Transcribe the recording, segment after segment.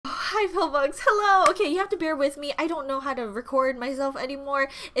Hi Pillbugs, hello! Okay, you have to bear with me. I don't know how to record myself anymore.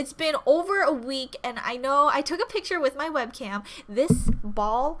 It's been over a week and I know I took a picture with my webcam. This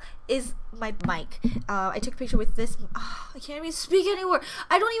ball is my mic. I took a picture with this. I can't even speak anymore.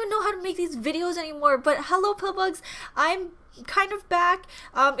 I don't even know how to make these videos anymore. But hello Pillbugs, I'm kind of back.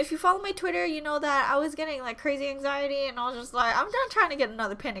 If you follow my Twitter, you know that I was getting like crazy anxiety and I was just like, I'm not trying to get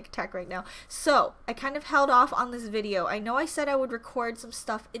another panic attack right now. So I kind of held off on this video. I know I said I would record some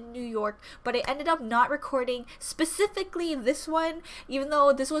stuff in New York, but I ended up not recording specifically this one, even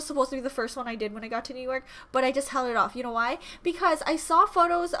though this was supposed to be the first one I did when I got to New York, but I just held it off. You know why? Because I saw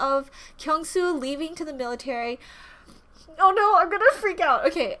photos of Kyungsoo leaving to the military. Oh no, I'm gonna freak out.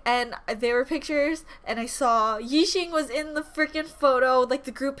 Okay, and there were pictures, and I saw Yixing was in the freaking photo, like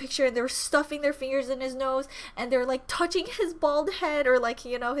the group picture, and they were stuffing their fingers in his nose, and they were like touching his bald head, or like,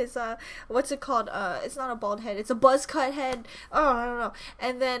 you know, his what's it called? It's not a bald head, it's a buzz cut head. Oh, I don't know.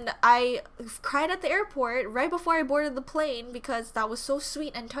 And then I cried at the airport right before I boarded the plane because that was so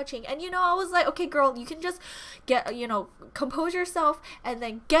sweet and touching. And you know, I was like, okay, girl, you can just get, you know, compose yourself, and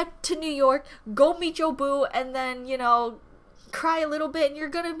then get to New York, go meet your boo, and then, you know, cry a little bit and you're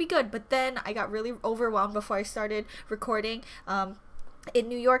gonna be good. But then I got really overwhelmed before I started recording in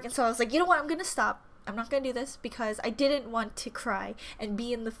New York, and so I was like, you know what, I'm gonna stop. I'm not gonna do this because I didn't want to cry and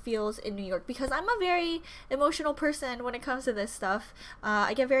be in the feels in New York, because I'm a very emotional person when it comes to this stuff.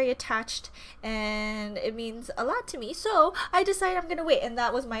 I get very attached and it means a lot to me, so I decided I'm gonna wait, and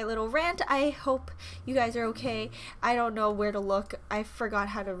that was my little rant. I hope you guys are okay. I don't know where to look. I forgot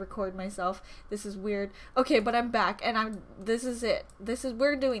how to record myself. This is weird. Okay, but I'm back, and this is it.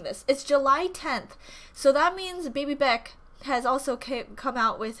 We're doing this. It's July 10th, so that means Baby Beck has also come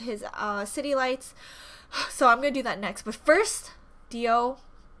out with his City Lights, so I'm gonna do that next. But first, Dio,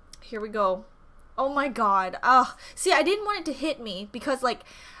 here we go. Oh my god. See, I didn't want it to hit me because like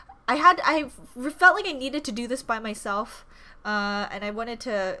I felt like I needed to do this by myself, and I wanted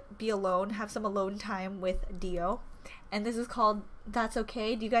to be alone, have some alone time with Dio. And this is called That's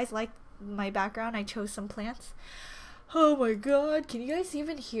Okay. Do you guys like my background? I chose some plants. Oh my god, can you guys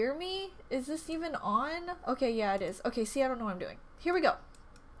even hear me? Is this even on? Okay, yeah, it is. Okay, see, I don't know what I'm doing. Here we go.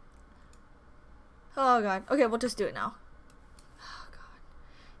 Oh god. Okay, we'll just do it now. Oh god.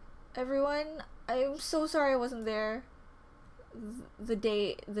 Everyone, I'm so sorry I wasn't there the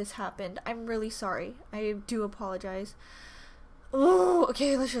day this happened. I'm really sorry. I do apologize. Oh,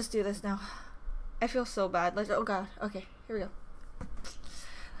 okay, let's just do this now. I feel so bad. Oh god. Okay, here we go.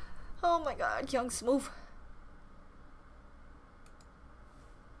 Oh my god, Kyungsoo, move.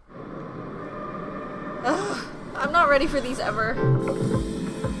 Ugh, I'm not ready for these ever.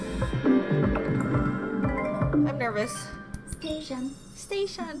 I'm nervous. Station.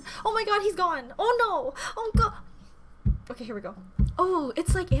 Oh my god, he's gone. Oh no. Oh god. Okay, here we go. Oh,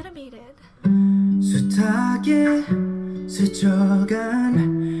 it's like animated. 숱하게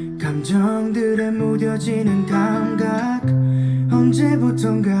스쳐간 감정들에 무뎌지는 감각,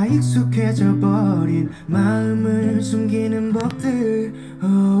 언제부턴가 익숙해져 버린 마음을 숨기는 법들.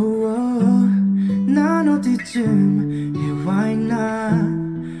 난 어디쯤에 와 있나,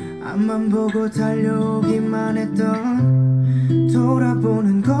 앞만 보고 달려오기만 했던,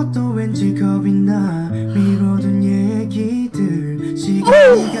 돌아보는 것도 왠지 겁이 나. 미뤄둔 얘기들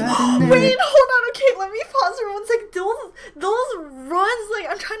시간이 가득. Wait, hold on. Okay, let me pause for 1 second. Those runs, like,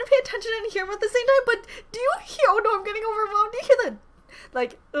 I'm trying to pay attention and hear them at the same time, but do you hear? Oh no, I'm getting overwhelmed. Do you hear that?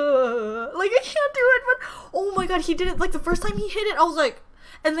 Like I can't do it. But oh my god, he did it. Like the first time he hit it, I was like,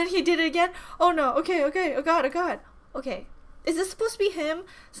 and then he did it again. Oh no. Okay. Oh god. Okay. Is this supposed to be him?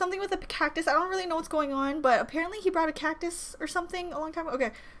 Something with a cactus? I don't really know what's going on, but apparently he brought a cactus or something a long time ago.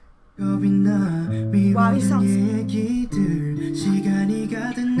 Okay. Wow, he sounds...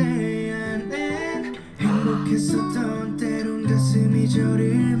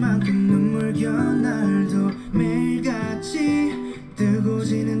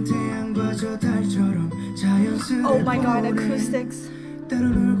 Oh my god, acoustics.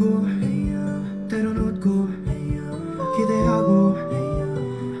 기대하고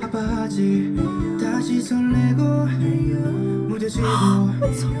아파하지 다시 설레고 무뎌지고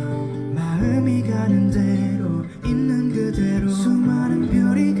마음이 가는 대로 있는 그대로 수많은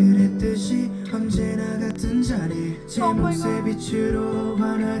별이 그랬듯이 언제나 같은 자리 제 몫의 빛으로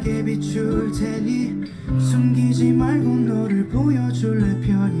환하게 비출 테니 숨기지 말고 너를 보여줄래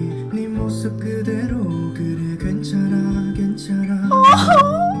편히 네 모습 그대로 그래 괜찮아 괜찮아.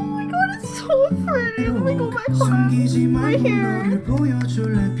 So pretty. Let me go back home. Right here.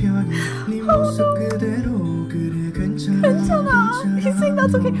 괜찮아. He's saying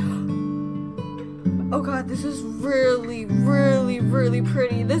that's okay. Oh god. god, this is really, really, really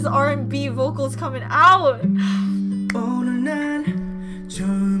pretty. This R&B vocals coming out. 오늘 난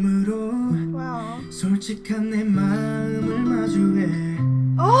처음으로 Wow. 솔직한 내 마음을 마주해.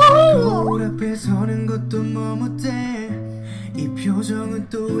 Oh! 거울 앞에 서는 것도 머뭇대. 이 표정은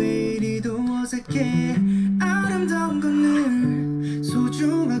또 왜 이리도 어색해. 아름다운 건 늘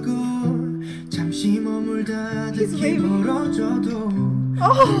소중하고 잠시 머물다 듣기 멀어져도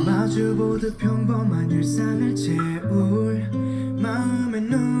마주보듯 평범한 일상을 채울 마음의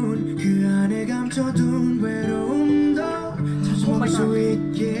눈 그 안에 감춰둔 외로움도 찾아볼 수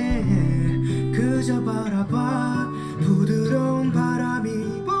있게 그저 바라봐 부드러운 바람이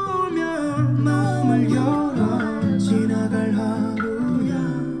불면 마음을 열어 지나갈 하루야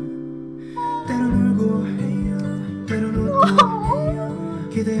때론 울고 때론 웃고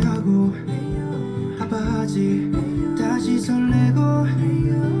기대하고 아파하지 다시 설레고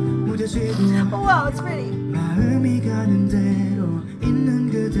무뎌지고 Wow, it's pretty. 마음이 가는 대로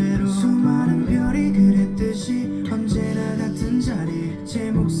있는 그대로 수많은 별이 그랬듯이 언제나 같은 자리 제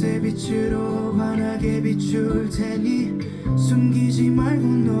몫의 빛으로 환하게 비출 테니 숨기지 말고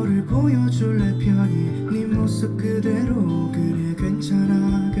너를 보여줄래 편히 네 모습 그대로 그래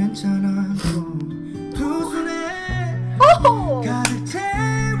괜찮아 괜찮아 두 손에 가득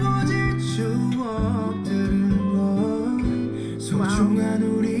채워질 추억들은 소중한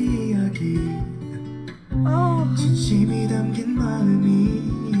우리 이야기 진심이 담긴 마음이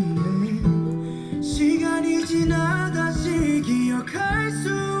시간이 지나 다시 기억할 수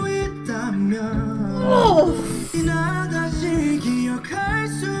있다면 지나 다시 기억할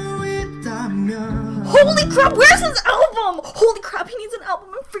수 있다면 Holy crap, where's his album? Holy crap, he needs an album.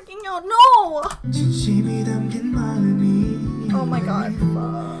 I'm freaking out. No! 진심이 담긴 마음이 Oh my god.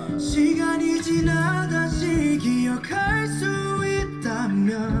 Fuck. 시간이 지나 다시 기억할 수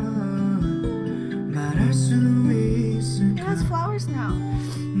있다면 말할 수 It has 있을까 flowers now.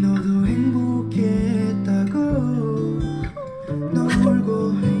 너도 행복했다고 너무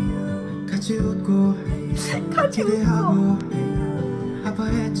울고 같이 웃고 기대하고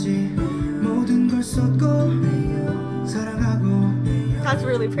아파했지 모든 걸 쏟고 사랑하고 That's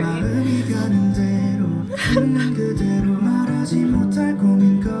really pretty. 마음이 가는 대로 있는 그대로 말하지 못할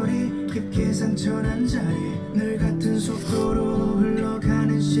고민거리 깊게 상처난 자리 늘 같은 속도로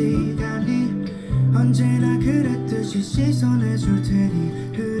흘러가는 시간이 언제나 그랬듯이 씻어내줄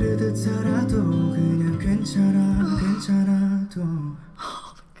테니 흐르듯 살아도 그냥 괜찮아 괜찮아도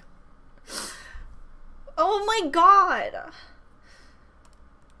Oh my god.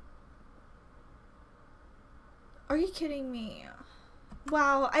 Are you kidding me?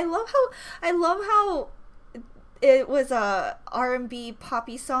 Wow, I love how it was a R&B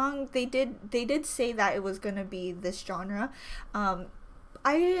poppy song. They did say that it was gonna be this genre. I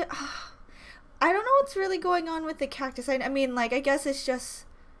don't know what's really going on with the cactus. I mean, like, I guess it's just,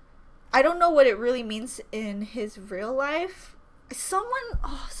 I don't know what it really means in his real life.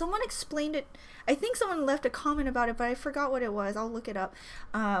 Someone explained it. I think someone left a comment about it, but I forgot what it was. I'll look it up.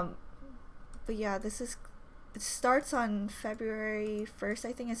 But yeah, it starts on February 1st.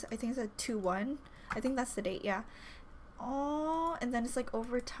 I think it's a 2/1. I think that's the date. Yeah. Oh, and then it's like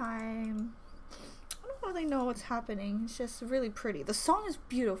overtime. I don't really know what's happening. It's just really pretty. The song is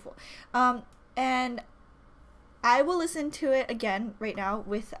beautiful. And I will listen to it again right now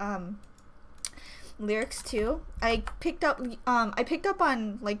with lyrics too. I picked up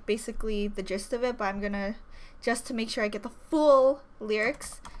on like basically the gist of it, but I'm gonna just to make sure I get the full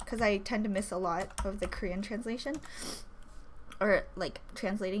lyrics because I tend to miss a lot of the Korean translation or like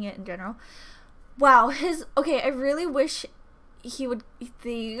translating it in general. Wow, I really wish he would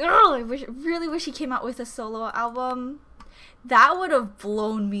really wish he came out with a solo album. That would have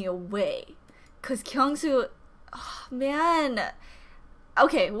blown me away. Cause kyungsoo, oh, man.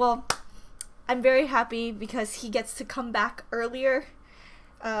 Okay, well, I'm very happy because he gets to come back earlier,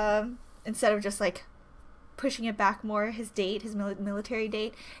 instead of just like pushing it back more. His military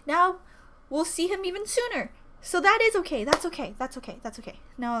date. Now we'll see him even sooner. So that is okay. That's okay. That's okay. That's okay.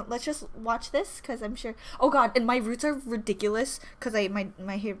 Now let's just watch this because I'm sure. Oh god, and my roots are ridiculous because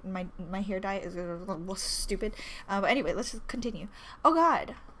my hair dye is stupid. But anyway, let's just continue. Oh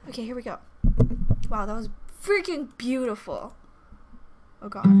god. Okay, here we go. Wow, that was freaking beautiful. Oh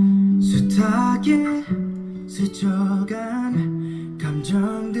god. 숱하게 스쳐간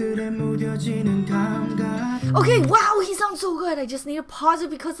감정들에 무뎌지는 감각. Okay, wow, he sounds so good. I just need to pause it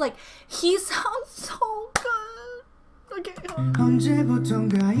because like he sounds so good. Okay.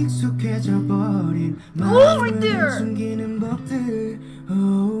 언제부턴가 익숙해져 버린 마음을 숨기는 법들.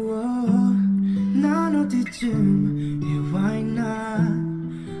 난 어디쯤 와 있나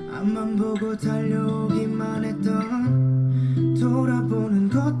앞만 보고 달려오기만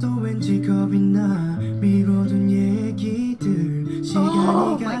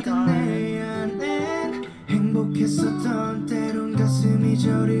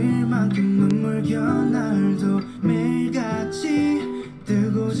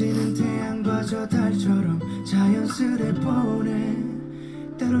그저 달처럼 자연스레 보내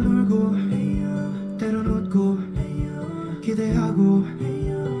때론 울고 때론 웃고 기대하고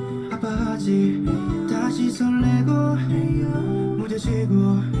아파하지 다시 설레고 무뎌지고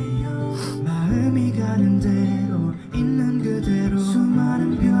마음이 가는 대로 있는 그대로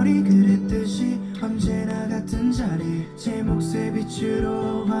수많은 별이 그랬듯이 언제나 같은 자리 제 몫의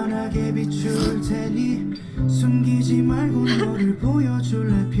빛으로 환하게 비출 테니 숨기지 말고 너를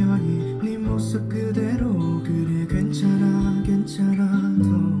보여줄래 편히 네 모습 그대로 그래 괜찮아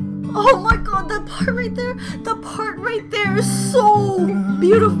괜찮아도 Oh my god, that part right there is so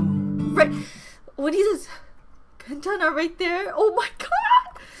beautiful. Right when he says 괜찮아 right there, oh my god.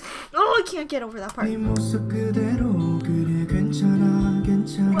 Oh, I can't get over that part. 네 모습 그대로 그래 괜찮아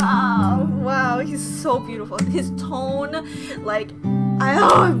괜찮아 Wow, he's so beautiful. His tone, like,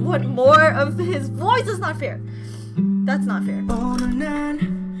 I want more of his voice. Is not fair. That's not fair. 오늘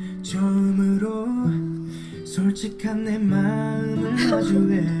난 처음으로 솔직한 내 마음을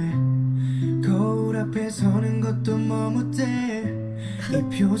마주해 거울 앞에 서는 것도 머뭇대 이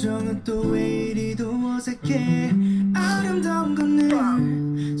표정은 또 왜 이리도 어색해 아름다운 건 늘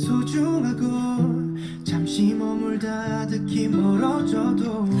소중하고 잠시 머물다 듣기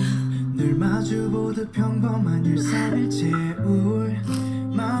멀어져도 늘 마주보듯 평범한 일상을 채울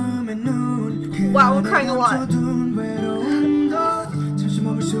마음의 눈 Wow, I'm crying a lot. 감춰둔 외로움도 잠시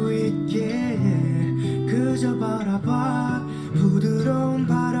머물 수 있게 그저 바라봐 부드러운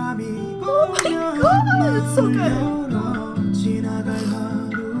바람이 my god, it's so good. 지나갈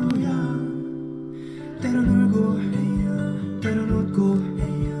하루야 때론 울고 때론 웃고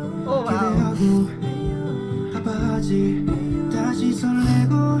Oh wow. 기대하고 아파하지 다시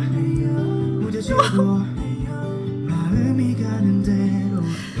설레고 무뎌지고 마음이 가는 대로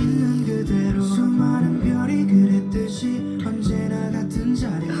있는 그대로 수많은 별이 그랬듯이 언제나 같은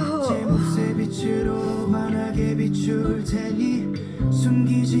자리 제 몫의 빛으로 환하게 비출 테니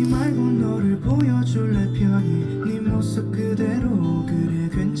숨기지 말고 너를 보여줄래 편히 네 모습 그대로 그래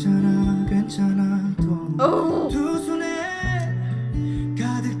괜찮아 괜찮아도 두 손에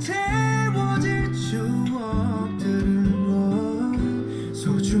가득 채워질 추억들은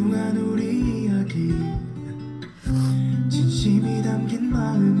소중한 우리 이야기 진심이 담긴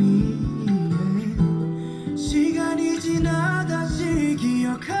마음이 시간이 지나 다시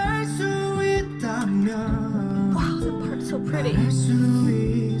기억할 수 있다면 Wow, that part's so pretty. 할 수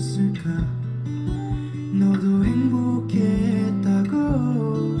있을까 너도 행복했다고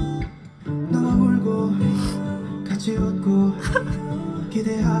너와 울고 같이 웃고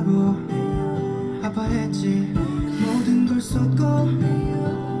기대하고 아파했지 모든 걸 쏟고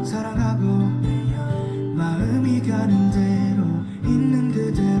사랑하고 마음이 가는 대로 있는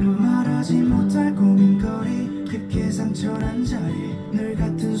그대로 말하지 못할 고민거리 깊게 상처난 자리 늘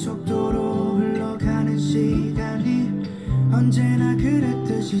같은 속도로 흘러가는 시간이 언제나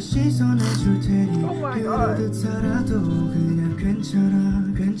그랬듯이 씻어내줄 테니 Oh my God. 그러듯 살아도 그냥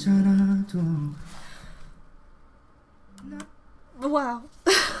괜찮아 괜찮아도 Wow.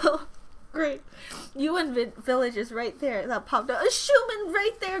 Great. UN Village is right there. That popped up. A Schumann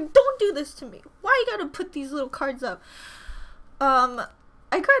right there. Don't do this to me. Why you gotta put these little cards up? I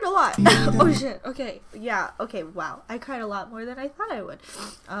cried a lot. Oh shit. Okay. Yeah. Okay. Wow. I cried a lot more than I thought I would.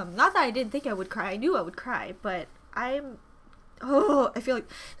 Not that I didn't think I would cry. I knew I would cry, but I feel like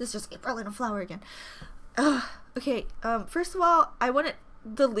this is just April in a flower again. Okay. First of all,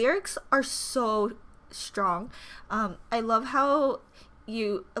 the lyrics are so strong. I love how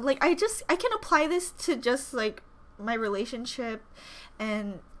you I can apply this to just like my relationship,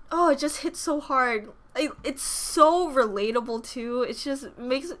 and it just hits so hard. It's so relatable too. It just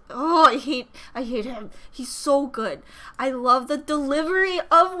makes I hate him. He's so good. I love the delivery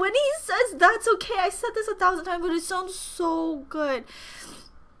of when he says that's okay. I said this 1,000 times, but it sounds so good.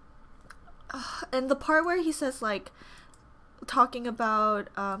 And the part where he says like talking about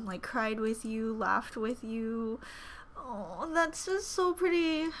like cried with you, laughed with you. Oh, that's just so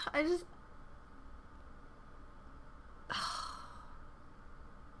pretty.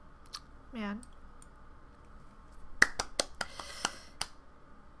 Man.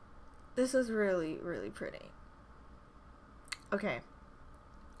 This is really, really pretty. Okay.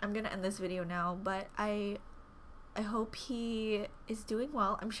 I'm gonna end this video now, but I hope he is doing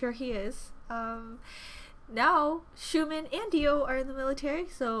well. I'm sure he is. Now Schumann and Dio are in the military,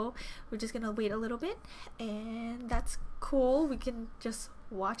 so we're just gonna wait a little bit, and that's cool. We can just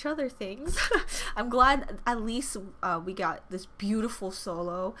watch other things. I'm glad at least we got this beautiful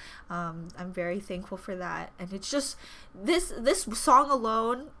solo. I'm very thankful for that, and it's just this song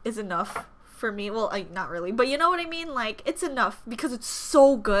alone is enough for me. Well, not really, but you know what I mean. Like, it's enough because it's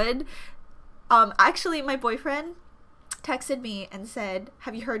so good. Actually, my boyfriend texted me and said,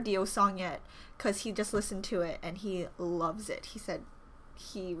 have you heard Dio's song yet? Because he just listened to it and he loves it. He said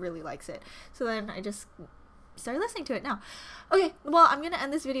he really likes it. So then I just started listening to it now. Okay, well, I'm gonna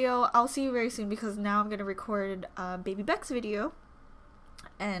end this video. I'll see you very soon because now I'm gonna record Baby Beck's video,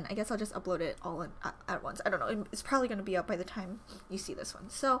 and I guess I'll just upload it all at once. I don't know, it's probably gonna be up by the time you see this one.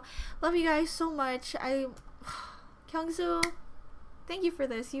 So love you guys so much. Kyungsoo, thank you for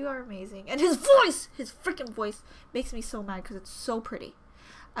this. You are amazing. And his freaking voice makes me so mad because it's so pretty.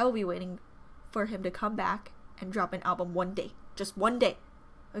 I will be waiting for him to come back and drop an album one day, just one day.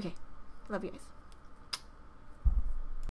 Okay, love you guys.